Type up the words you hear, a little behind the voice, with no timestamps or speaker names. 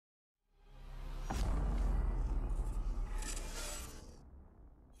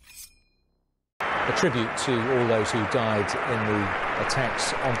a tribute to all those who died in the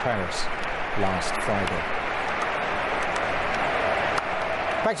attacks on Paris last Friday.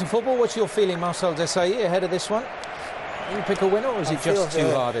 Back to football. What's your feeling, Marcel Desailly, ahead of this one? Will you pick a winner, or is it just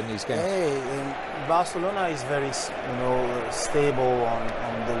too hard in these games? Barcelona is very, stable on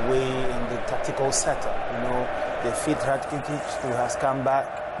the way in the tactical setup. They fit Rakitic, who has come back,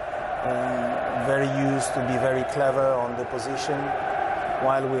 very used to be very clever on the position.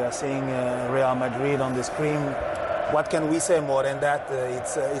 While we are seeing Real Madrid on the screen, what can we say more than that?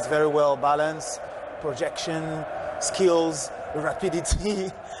 It's very well balanced, projection, skills,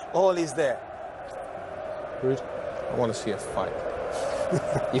 rapidity, all is there. Ruud? I want to see a fight.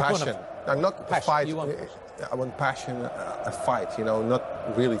 Passion. Not a fight. I want passion, a fight,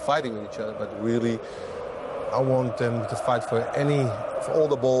 not really fighting with each other, but really I want them to fight for all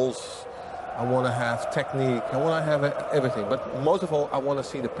the balls. I want to have technique. I want to have everything. But most of all, I want to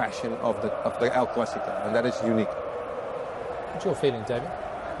see the passion of the El Clasico, and that is unique. What's your feeling, David?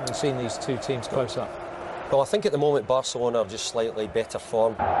 We've seen these two teams close up. Well, I think at the moment Barcelona are just slightly better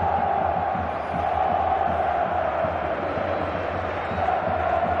form.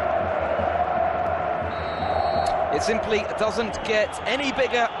 It simply doesn't get any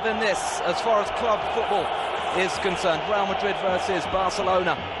bigger than this as far as club football is concerned. Real Madrid versus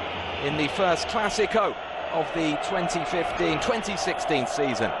Barcelona in the first Clásico of the 2015-2016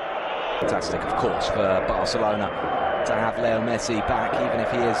 season. Fantastic, of course, for Barcelona to have Leo Messi back, even if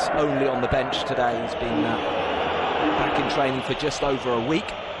he is only on the bench today. He's been back in training for just over a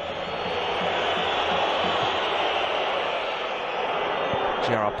week.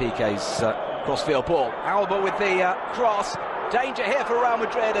 Gerard Piqué's crossfield ball. Alba with the cross. Danger here for Real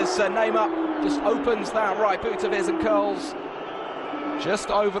Madrid as Neymar just opens that right boot of his and curls just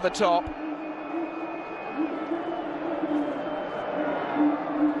over the top.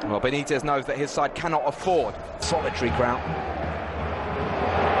 Well, Benitez knows that his side cannot afford solitary ground.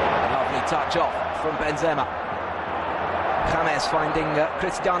 Lovely touch off from Benzema. James finding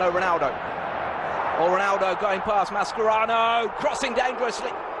Cristiano Ronaldo. Or Ronaldo going past Mascherano, crossing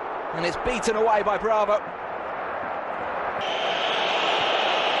dangerously. And it's beaten away by Bravo.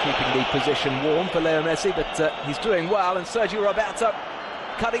 Keeping the position warm for Leo Messi, but he's doing well. And Sergio Roberto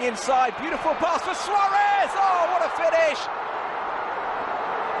cutting inside. Beautiful pass for Suarez. Oh, what a finish!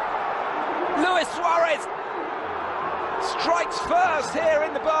 Luis Suarez strikes first here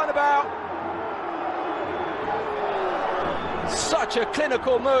in the Bernabeu. Such a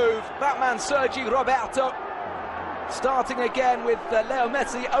clinical move. That man, Sergio Roberto, starting again with Leo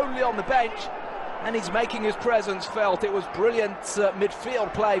Messi only on the bench, and he's making his presence felt. It was brilliant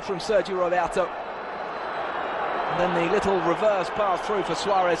midfield play from Sergio Roberto. And then the little reverse pass through for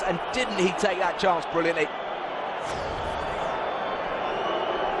Suarez, and didn't he take that chance brilliantly?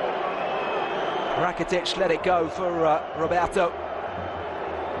 Rakitic let it go for Roberto.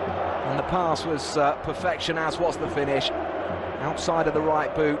 And the pass was perfection, as was the finish. Outside of the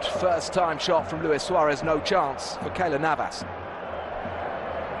right boot, first time shot from Luis Suarez, no chance for Keylor Navas.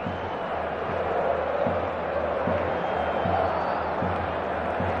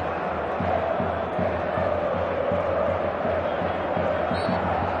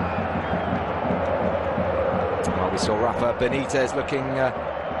 Well, we saw Rafa Benitez looking...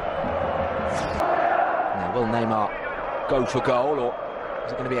 Now, will Neymar go for goal, or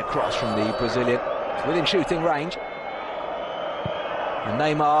is it going to be a cross from the Brazilian? It's within shooting range. And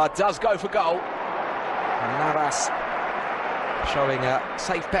Neymar does go for goal. And Navas showing a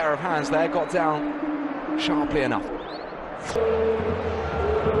safe pair of hands there, got down sharply enough.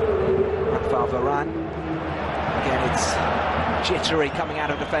 Rafa Varane. Again, it's jittery coming out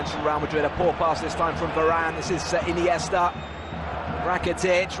of defence from Real Madrid. A poor pass this time from Varane. This is Iniesta.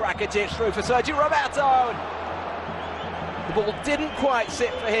 Rakitic through for Sergio Roberto. The ball didn't quite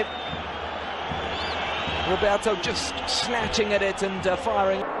sit for him. Roberto just snatching at it and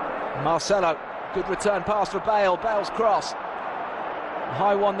firing. Marcelo, good return pass for Bale. Bale's cross. A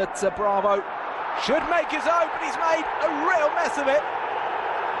high one that Bravo should make his own, but he's made a real mess of it.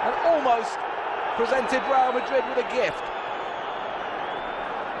 And almost presented Real Madrid with a gift.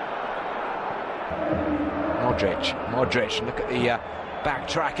 Modric, look at the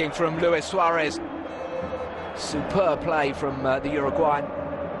backtracking from Luis Suarez. Superb play from the Uruguayan.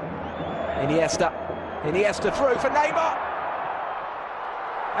 Iniesta through for Neymar.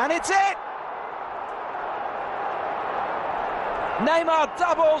 And it's it! Neymar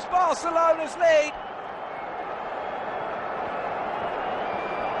doubles Barcelona's lead.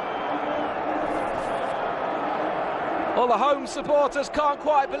 Well, the home supporters can't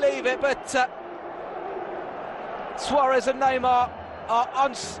quite believe it, but Suarez and Neymar are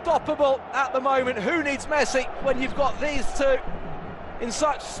unstoppable at the moment. Who needs Messi when you've got these two in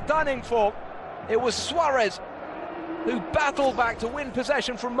such stunning form? It was Suarez who battled back to win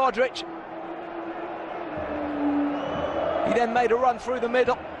possession from Modric. He then made a run through the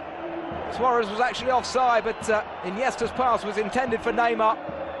middle. Suarez was actually offside, but Iniesta's pass was intended for Neymar,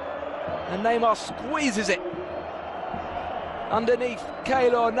 and Neymar squeezes it underneath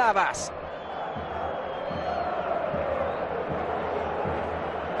Keylor Navas.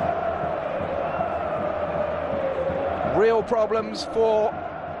 Real problems for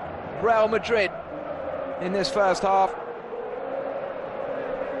Real Madrid in this first half.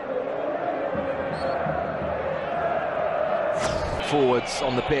 Forwards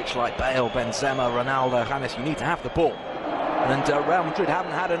on the pitch like Bale, Benzema, Ronaldo, James, you need to have the ball. And Real Madrid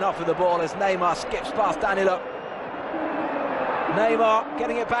haven't had enough of the ball as Neymar skips past Danilo. Neymar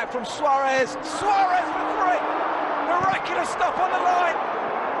getting it back from Suarez. Suarez for three! Miraculous stop on the line.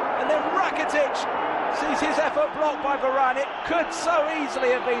 And then Rakitic sees his effort blocked by Varane. It could so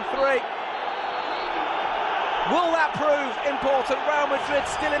easily have been three. Will that prove important? Real Madrid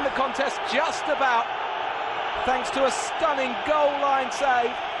still in the contest just about, thanks to a stunning goal line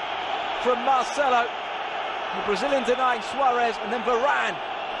save from Marcelo. The Brazilian denying Suarez, and then Varane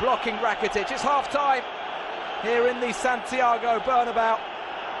blocking Rakitic. It's half-time here in the Santiago Bernabeu.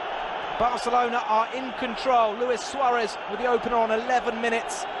 Barcelona are in control. Luis Suarez with the opener on 11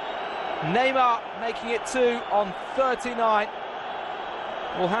 minutes. Neymar making it 2 on 39.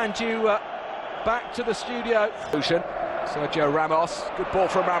 We'll hand you back to the studio. Sergio Ramos, good ball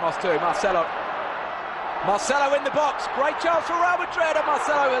from Ramos too. Marcelo in the box, great chance for Real Madrid, and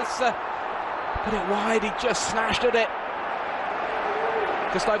Marcelo has put it wide. He just smashed at it.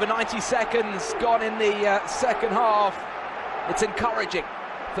 Just over 90 seconds gone in the second half. It's encouraging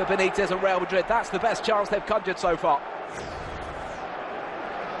for Benitez and Real Madrid. That's the best chance they've conjured so far.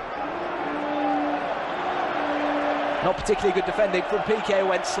 Not particularly good defending from Piqué, who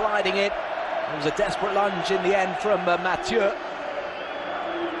went sliding in. It was a desperate lunge in the end from Mathieu.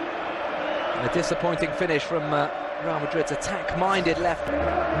 And a disappointing finish from Real Madrid's attack-minded left.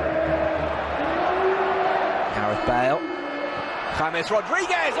 Gareth Bale. James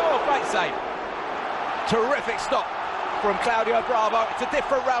Rodriguez, oh, great save. Terrific stop from Claudio Bravo. It's a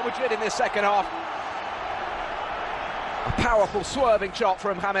different Real Madrid in this second half. A powerful swerving shot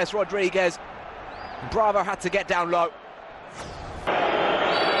from James Rodriguez. Bravo had to get down low.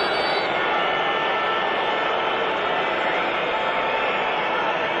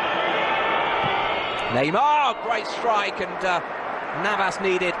 Neymar, great strike, and Navas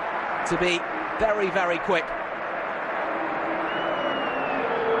needed to be very, very quick.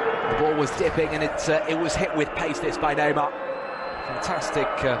 The ball was dipping, and it was hit with pace, this, by Neymar. Fantastic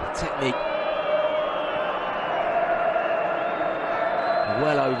technique.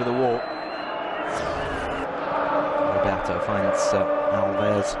 Well over the wall. Roberto finds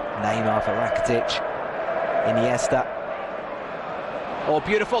Alves. Neymar for Rakitic. Iniesta. Oh,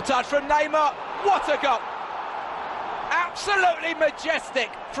 beautiful touch from Neymar. What a goal! Absolutely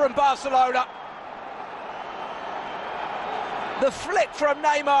majestic from Barcelona. The flick from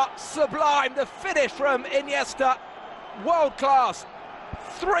Neymar, sublime. The finish from Iniesta, world class.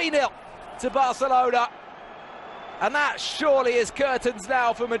 3-0 to Barcelona. And that surely is curtains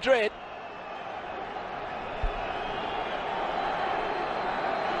now for Madrid.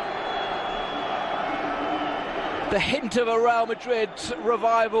 The hint of a Real Madrid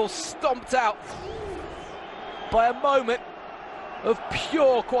revival stomped out by a moment of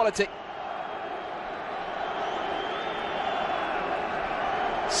pure quality.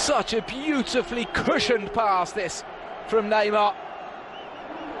 Such a beautifully cushioned pass, this, from Neymar.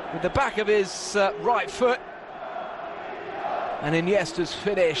 With the back of his right foot. And Iniesta's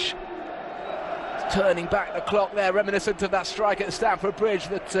finish. Turning back the clock there, reminiscent of that strike at Stamford Bridge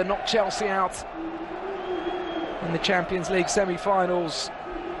that knocked Chelsea out in the Champions League semi-finals.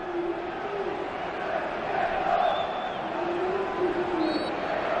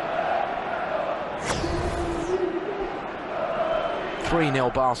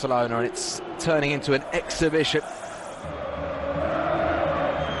 (3-0) Barcelona, and it's turning into an exhibition.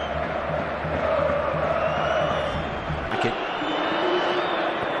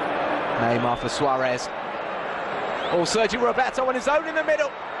 Neymar for Suarez. Oh, Sergio Roberto on his own in the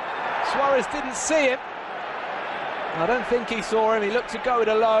middle. Suarez didn't see him. I don't think he saw him. He looked to go it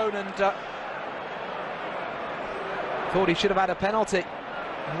alone and thought he should have had a penalty.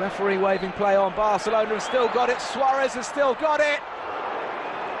 The referee waving play on. Barcelona have still got it. Suarez has still got it.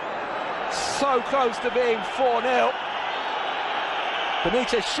 So close to being 4-0.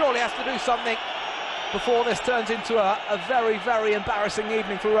 Benitez surely has to do something before this turns into a very, very embarrassing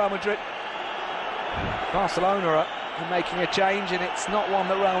evening for Real Madrid. Barcelona are making a change, and it's not one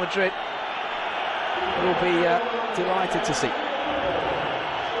that Real Madrid will be delighted to see.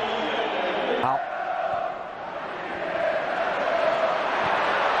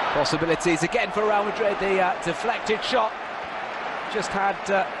 Possibilities again for Real Madrid. The deflected shot just had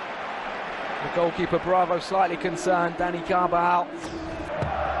the goalkeeper Bravo slightly concerned. Dani Carvajal.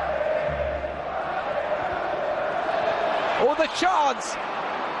 Oh, the chance!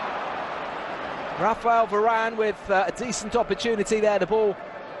 Rafael Varane with a decent opportunity there. The ball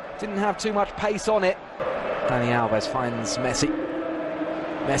didn't have too much pace on it. Dani Alves finds Messi.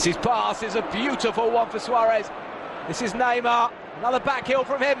 Messi's pass is a beautiful one for Suarez. This is Neymar. Another back heel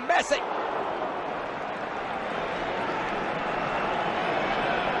from him. Messi.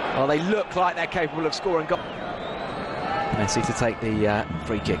 Well, they look like they're capable of scoring goals. Messi to take the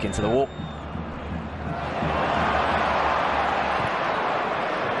free kick into the wall.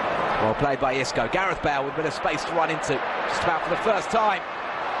 Well played by Isco. Gareth Bale with a bit of space to run into. Just about for the first time.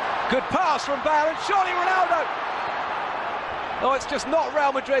 Good pass from Bale, and surely Ronaldo. Oh, it's just not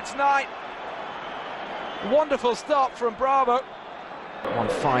Real Madrid's night. Wonderful stop from Bravo. Won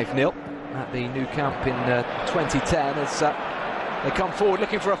 5-0 at the Nou Camp in 2010 as they come forward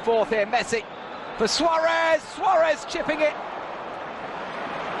looking for a fourth here. Messi for Suarez. Suarez chipping it.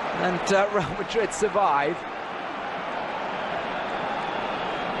 And Real Madrid survive.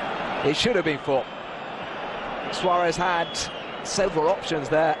 It should have been four. Suarez had several options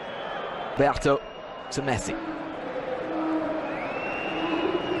there. Berto to Messi.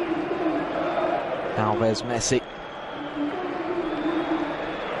 Alves, Messi.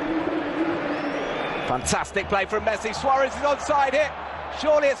 Fantastic play from Messi. Suarez is onside here.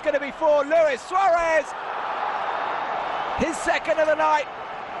 Surely it's going to be four. Luis Suarez. His second of the night.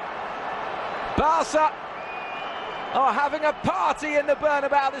 Barca are having a party in the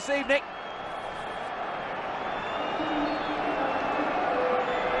Bernabeu this evening.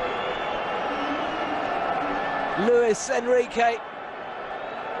 Luis Enrique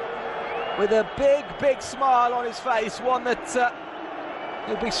with a big, big smile on his face, one that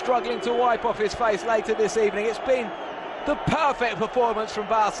he'll be struggling to wipe off his face later this evening. It's been the perfect performance from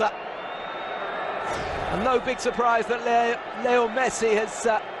Barca. And no big surprise that Leo Messi has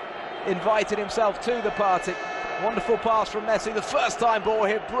invited himself to the party. Wonderful pass from Messi, the first time ball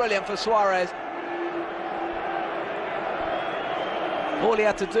here, brilliant for Suarez. All he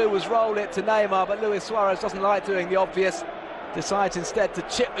had to do was roll it to Neymar, but Luis Suarez doesn't like doing the obvious, decides instead to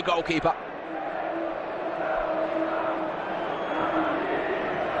chip the goalkeeper.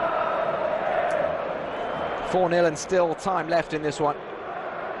 (4-0) and still time left in this one.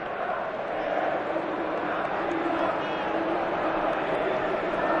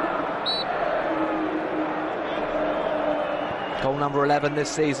 Goal number 11 this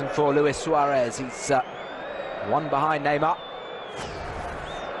season for Luis Suarez. He's one behind Neymar.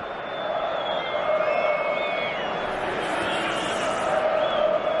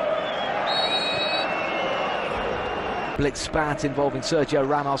 Blitz spat involving Sergio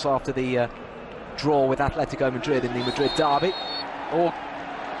Ramos after the draw with Atletico Madrid in the Madrid derby. Or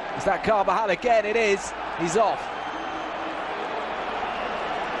is that Carvajal again? It is. He's off.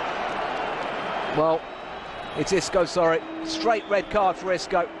 Well, it's Isco, sorry. Straight red card for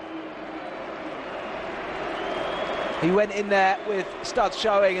Isco. He went in there with studs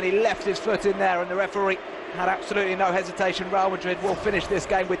showing and he left his foot in there, and the referee had absolutely no hesitation. Real Madrid will finish this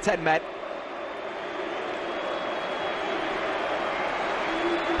game with 10 men.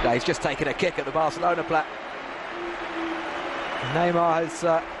 Yeah, he's just taken a kick at the Barcelona player. Neymar has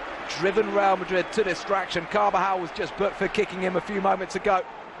driven Real Madrid to distraction. Carvajal was just booked for kicking him a few moments ago.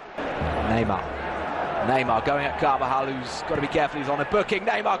 Neymar going at Carvajal, who's got to be careful, he's on a booking.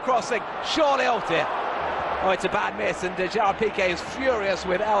 Neymar crossing, surely, oh dear. Oh, it's a bad miss, and Gerard Piqué is furious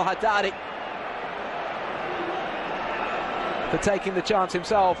with El Haddadi for taking the chance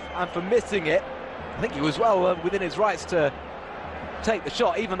himself and for missing it. I think he was well within his rights to take the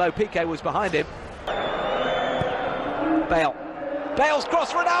shot, even though Piqué was behind him. Bale. Bale's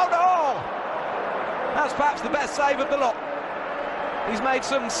cross, Ronaldo! That's perhaps the best save of the lot. He's made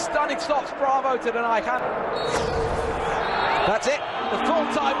some stunning stops. Bravo to tonight. That's it. The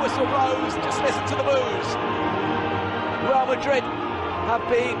full-time whistle blows. Just listen to the boos. Real Madrid have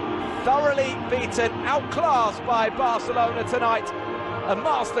been thoroughly beaten, outclassed by Barcelona tonight. A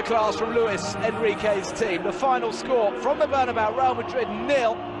masterclass from Luis Enrique's team. The final score from the Bernabeu: Real Madrid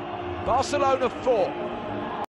 0, Barcelona 4.